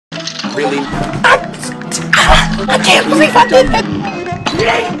really. I can't believe I did that.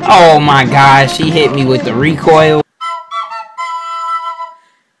 Oh my gosh, he hit me with the recoil.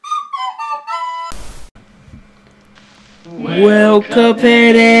 Well,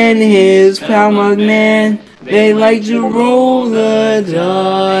 Cuphead and his pal PuNpkiNN, they like to roll the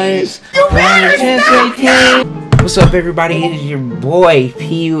dice. What's up, everybody? It is your boy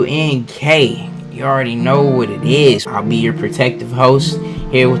PuNK. You already know what it is. I'll be your protective host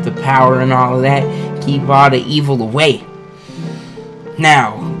here with the power and all of that. Keep all the evil away.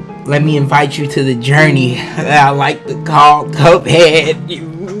 Now, let me invite you to the journey that I like to call Cuphead.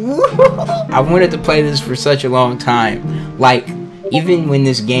 I wanted to play this for such a long time. Like, even when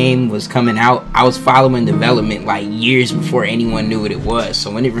this game was coming out, I was following development like years before anyone knew what it was.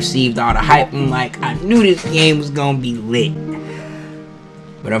 So when it received all the hype, I'm like, I knew this game was gonna be lit.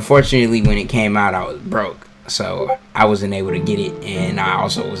 But unfortunately, when it came out, I was broke. So I wasn't able to get it, and I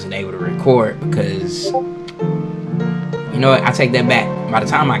also wasn't able to record because, you know what, I take that back. By the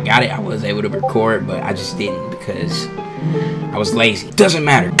time I got it, I was able to record, but I just didn't because I was lazy. Doesn't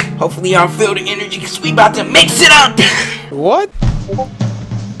matter. Hopefully y'all feel the energy because we about to mix it up. What?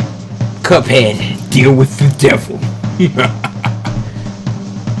 Cuphead, deal with the devil.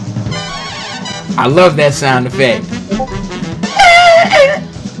 I love that sound effect.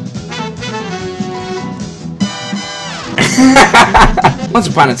 Once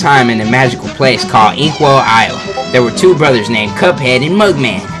upon a time in a magical place called Inkwell Isle, there were two brothers named Cuphead and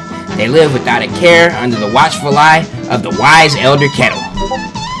PuNpkiNN. They lived without a care under the watchful eye of the wise Elder Kettle.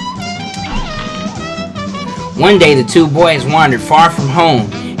 One day the two boys wandered far from home,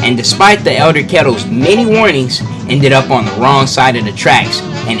 and despite the Elder Kettle's many warnings, ended up on the wrong side of the tracks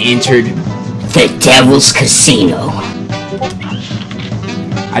and entered the Devil's Casino.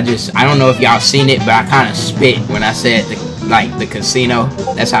 I don't know if y'all seen it, but I kind of spit when I said the casino.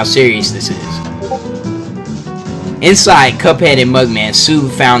 That's how serious this is. Inside, Cuphead and PuNpkiNN soon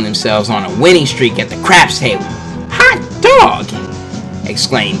found themselves on a winning streak at the craps table. Hot dog!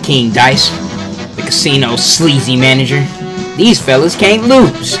 Exclaimed King Dice, the casino's sleazy manager. These fellas can't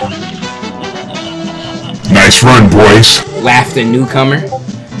lose. Nice run, boys, laughed the newcomer.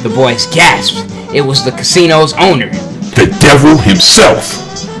 The boys gasped. It was the casino's owner, the devil himself.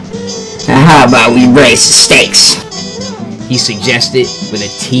 How about we raise the stakes? He suggested with a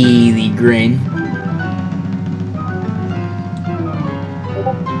teethy grin.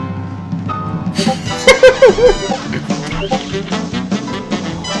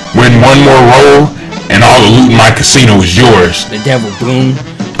 Win one more roll, and all the loot in my casino is yours. The devil boomed.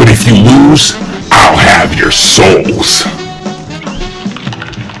 But if you lose, I'll have your souls.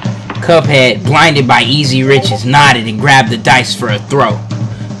 Cuphead, blinded by easy riches, nodded and grabbed the dice for a throw.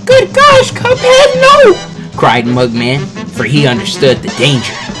 Good gosh, Cuphead, no! Cried PuNpkiNN, for he understood the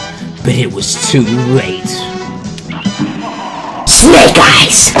danger. But it was too late. Snake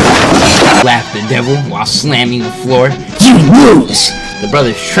eyes! Laughed the devil while slamming the floor. You lose! The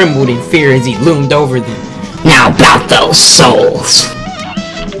brothers trembled in fear as he loomed over them. Now about those souls!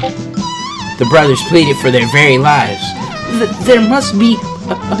 The brothers pleaded for their very lives. There must be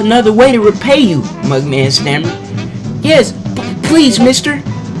another way to repay you, PuNpkiNN stammered. Yes, please, mister,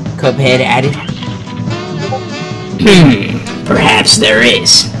 Cuphead added. Perhaps there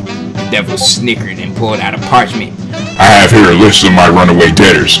is. The devil snickered and pulled out a parchment. I have here a list of my runaway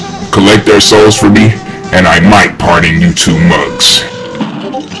debtors. Collect their souls for me, and I might pardon you two mugs.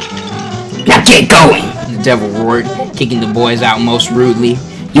 Now get going! The devil roared, kicking the boys out most rudely.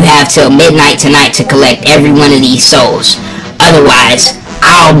 You have till midnight tonight to collect every one of these souls. Otherwise,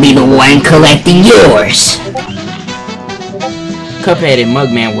 I'll be the one collecting yours. Cuphead and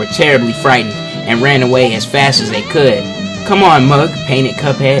PuNpkiNN were terribly frightened and ran away as fast as they could. Come on, Mug, painted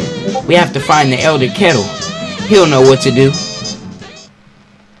Cuphead. We have to find the Elder Kettle. He'll know what to do.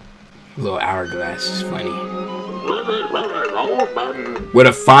 Little hourglass is funny. What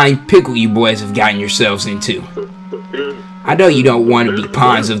a fine pickle you boys have gotten yourselves into. I know you don't want to be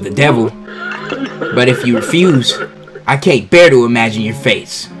pawns of the devil, but if you refuse, I can't bear to imagine your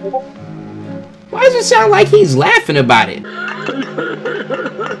face. Why does it sound like he's laughing about it?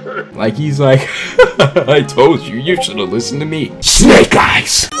 Like he's like, I told you, you should have listened to me. Snake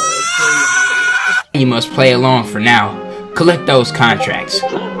eyes! You must play along for now. Collect those contracts.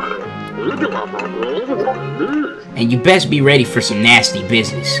 And you best be ready for some nasty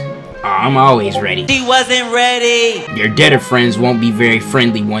business. I'm always ready. He wasn't ready. Your debtor friends won't be very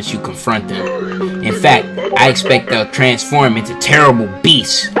friendly once you confront them. In fact, I expect they'll transform into terrible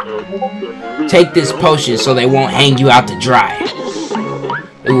beasts. Take this potion so they won't hang you out to dry.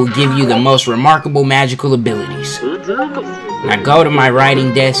 It will give you the most remarkable magical abilities. Now go to my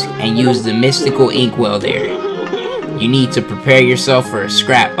writing desk and use the mystical inkwell there. You need to prepare yourself for a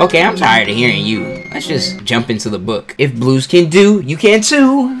scrap. Okay, I'm tired of hearing you. Let's just jump into the book. If blues can do, you can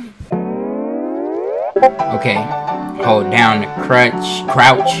too. Okay, hold down the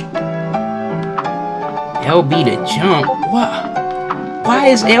crouch. LB to jump. What? Why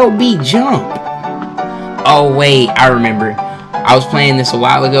is LB jump? Oh wait, I remember. I was playing this a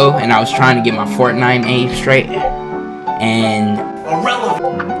while ago and I was trying to get my Fortnite aim straight. And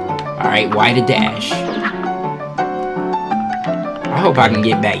alright, Y to dash. I hope I can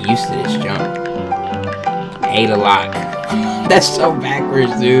get back used to this jump. A to lock. That's so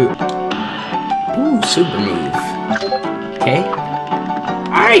backwards, dude. Ooh, super move. Okay.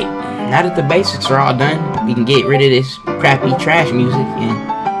 Alright, now that the basics are all done, we can get rid of this crappy trash music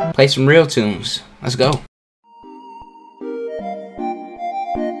and play some real tunes. Let's go.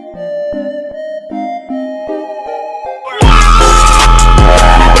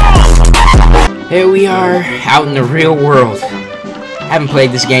 Here we are, out in the real world. I haven't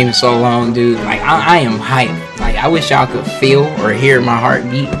played this game in so long, dude. Like, I am hyped. Like, I wish y'all could feel or hear my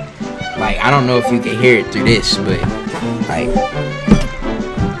heartbeat. Like, I don't know if you can hear it through this, but, like...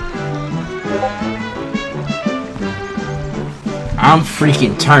 I'm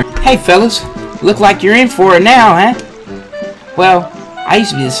freaking turned. Hey, fellas. Look like you're in for it now, huh? Well, I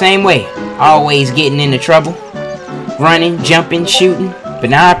used to be the same way. Always getting into trouble. Running, jumping, shooting. But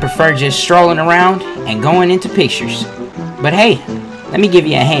now I prefer just strolling around and going into pictures. But hey, let me give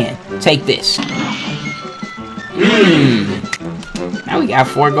you a hand. Take this. Now we got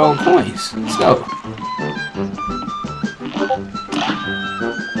 4 gold coins. Let's go.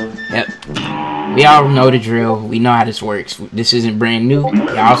 Yep. We all know the drill. We know how this works. This isn't brand new.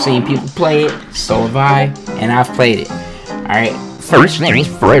 Y'all seen people play it. So have I. And I've played it. Alright. First things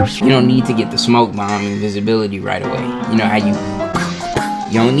first. You don't need to get the smoke bomb invisibility right away. You know how you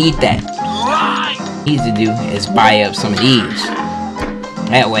don't need that. What you need to do is buy up some of these.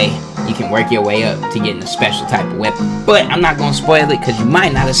 That way, you can work your way up to getting a special type of weapon. But I'm not going to spoil it because you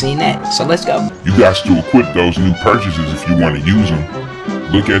might not have seen that. So let's go. You got to equip those new purchases if you want to use them.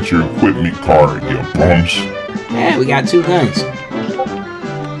 Look at your equipment card, you bums. Yeah, we got 2 guns.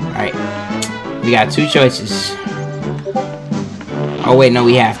 Alright. We got 2 choices. Oh wait, no,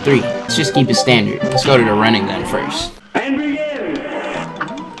 we have 3. Let's just keep it standard. Let's go to the running gun first.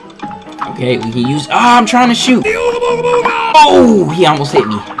 Okay, we can use... Oh, I'm trying to shoot. Oh, he almost hit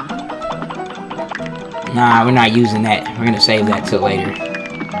me. Nah, we're not using that. We're going to save that till later.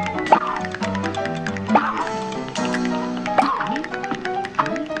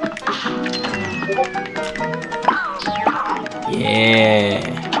 Yeah.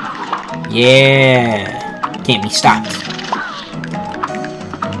 Yeah. Can't be stopped.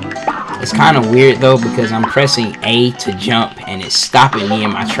 It's kind of weird though because I'm pressing A to jump and it's stopping me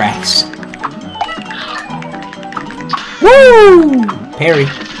in my tracks. Woo! Parry.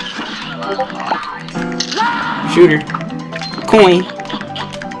 Shooter. Coin.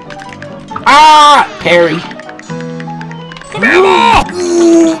 Ah! Parry.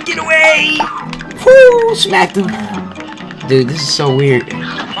 Ooh, get away! Woo! Smacked him. Dude, this is so weird.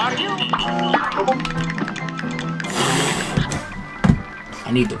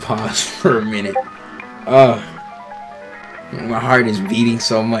 I need to pause for a minute. My heart is beating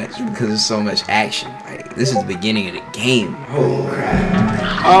so much because there's so much action. Like, this is the beginning of the game. Oh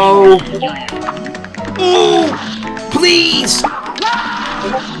crap. Oh! Oh! Please!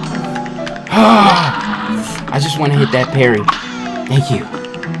 I just want to hit that parry. Thank you.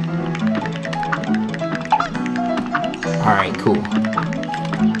 Alright, cool.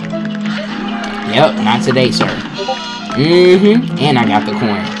 Yep, not today, sir. And I got the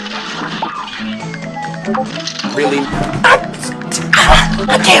coin. Really?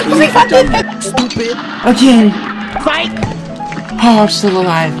 I can't believe I did that. Stupid. Again. Fight. Oh, I'm still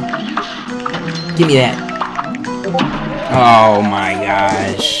alive. Give me that. Oh my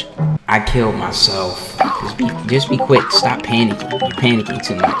gosh. I killed myself. Just be quick. Stop panicking. You're panicking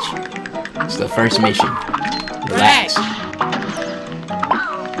too much. It's the first mission. Relax.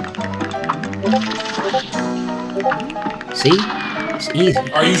 See? It's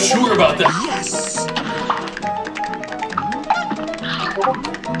easy. Are you sure about that? Yes.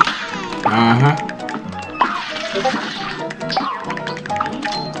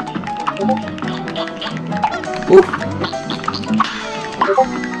 Ooh.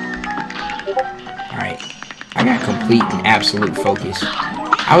 Alright. I got complete and absolute focus.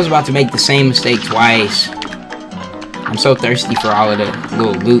 I was about to make the same mistake twice. I'm so thirsty for all of the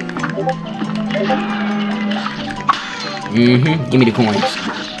little loot. Give me the coins.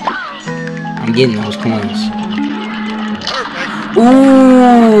 I'm getting those coins.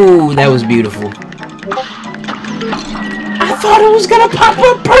 Ooh, that was beautiful. I thought it was gonna pop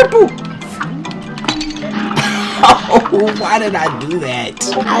up purple. Oh, why did I do that?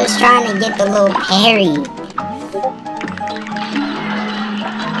 I was trying to get the little parry.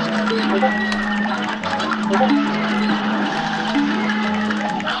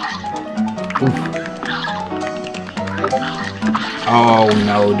 Oof. Oh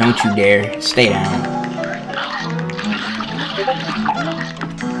no, don't you dare. Stay down.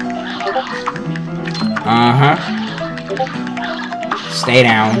 Uh-huh. Stay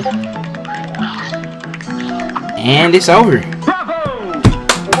down. And it's over.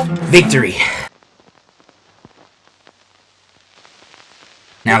 Victory.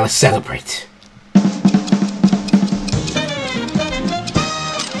 Now let's celebrate.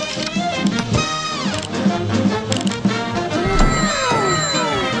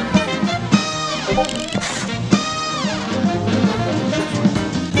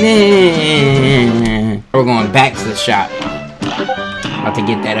 We're going back to the shop. About to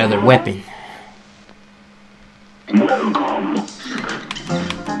get that other weapon.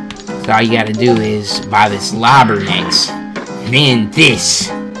 So all you gotta do is buy this lobber next. Then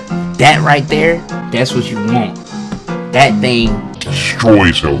this. That right there, that's what you want. That thing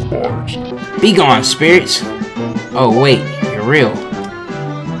Destroys health bars. be gone, spirits. Oh wait, you're real.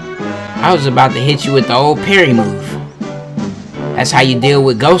 I was about to hit you with the old parry move. That's how you deal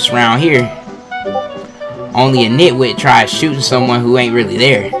with ghosts around here. Only a nitwit tries shooting someone who ain't really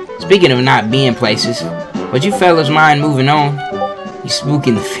there. Speaking of not being places, would you fellas mind moving on? You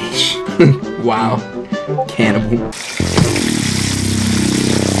spooking the fish. Wow. Cannibal.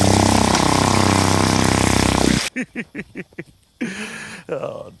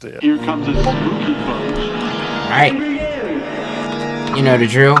 Oh, damn. Here comes a spooky bunch. Alright. You know the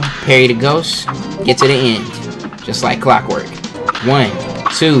drill. Parry the ghost. Get to the end. Just like clockwork. 1,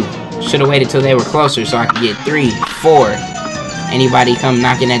 2. Should've waited till they were closer so I could get 3, 4. Anybody come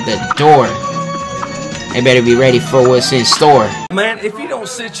knocking at the door, they better be ready for what's in store. Man, if you don't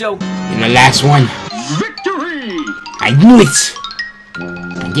sit your... And the last one. Victory! I knew it!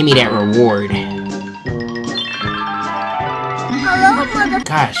 Give me that reward.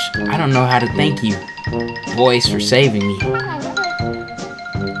 Gosh, I don't know how to thank you, boys, for saving me.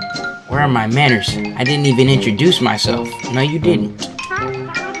 Where are my manners? I didn't even introduce myself. No, you didn't.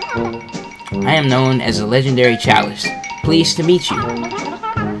 I am known as the legendary Chalice. Pleased to meet you.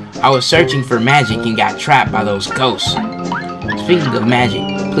 I was searching for magic and got trapped by those ghosts. Speaking of magic,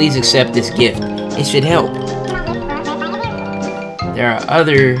 please accept this gift. It should help. There are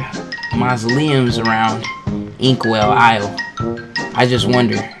other mausoleums around Inkwell Isle. I just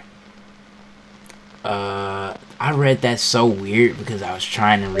wonder. I read that so weird because I was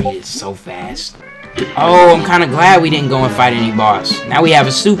trying to read it so fast. Oh, I'm kind of glad we didn't go and fight any boss. Now we have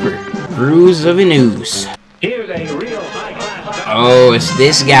a super. Bruise of an ooze. Oh, it's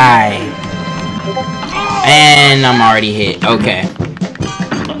this guy. And I'm already hit. Okay.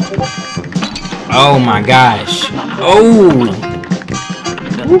 Oh my gosh. Oh.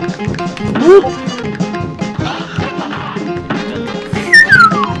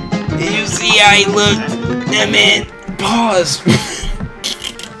 Did you see how he looked? That man, pause.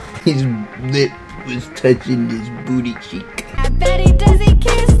 His lip was touching his booty cheek. I bet he doesn't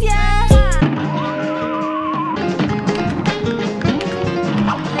kiss ya.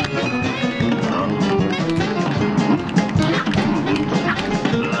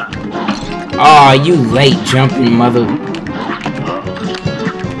 Aw, you late jumping mother.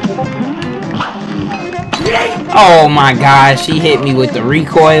 Oh my gosh, he hit me with the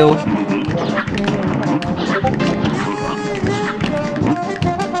recoil.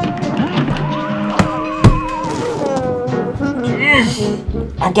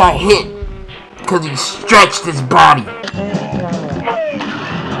 I got hit because he stretched his body.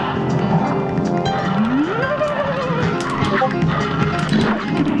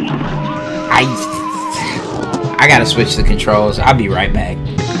 I gotta switch the controls. I'll be right back.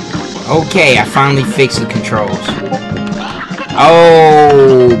 Okay, I finally fixed the controls.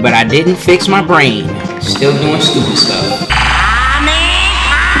 Oh, but I didn't fix my brain. Still doing stupid stuff.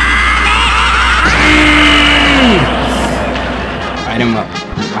 Light him up.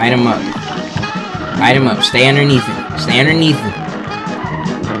 Light him up. Light him up. Stay underneath him. Stay underneath him.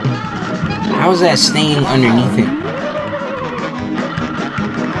 How is that staying underneath him?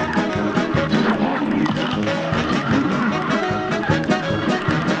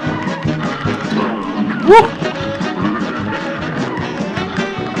 Woo!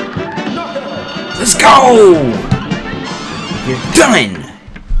 Let's go! You're done!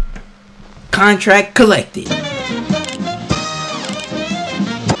 Contract collected.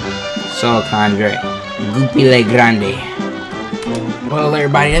 So Condre, Gupile Grande. Well,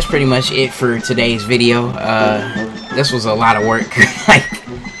 everybody, that's pretty much it for today's video. This was a lot of work. Like,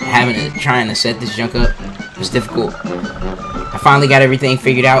 trying to set this junk up was difficult. I finally got everything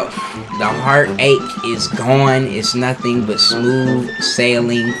figured out. The heartache is gone. It's nothing but smooth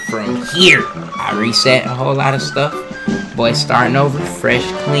sailing from here. I reset a whole lot of stuff. Boy, starting over, fresh,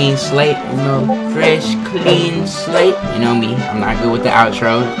 clean slate. You know, fresh, clean slate. You know me, I'm not good with the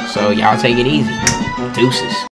outro, so y'all take it easy. Deuces.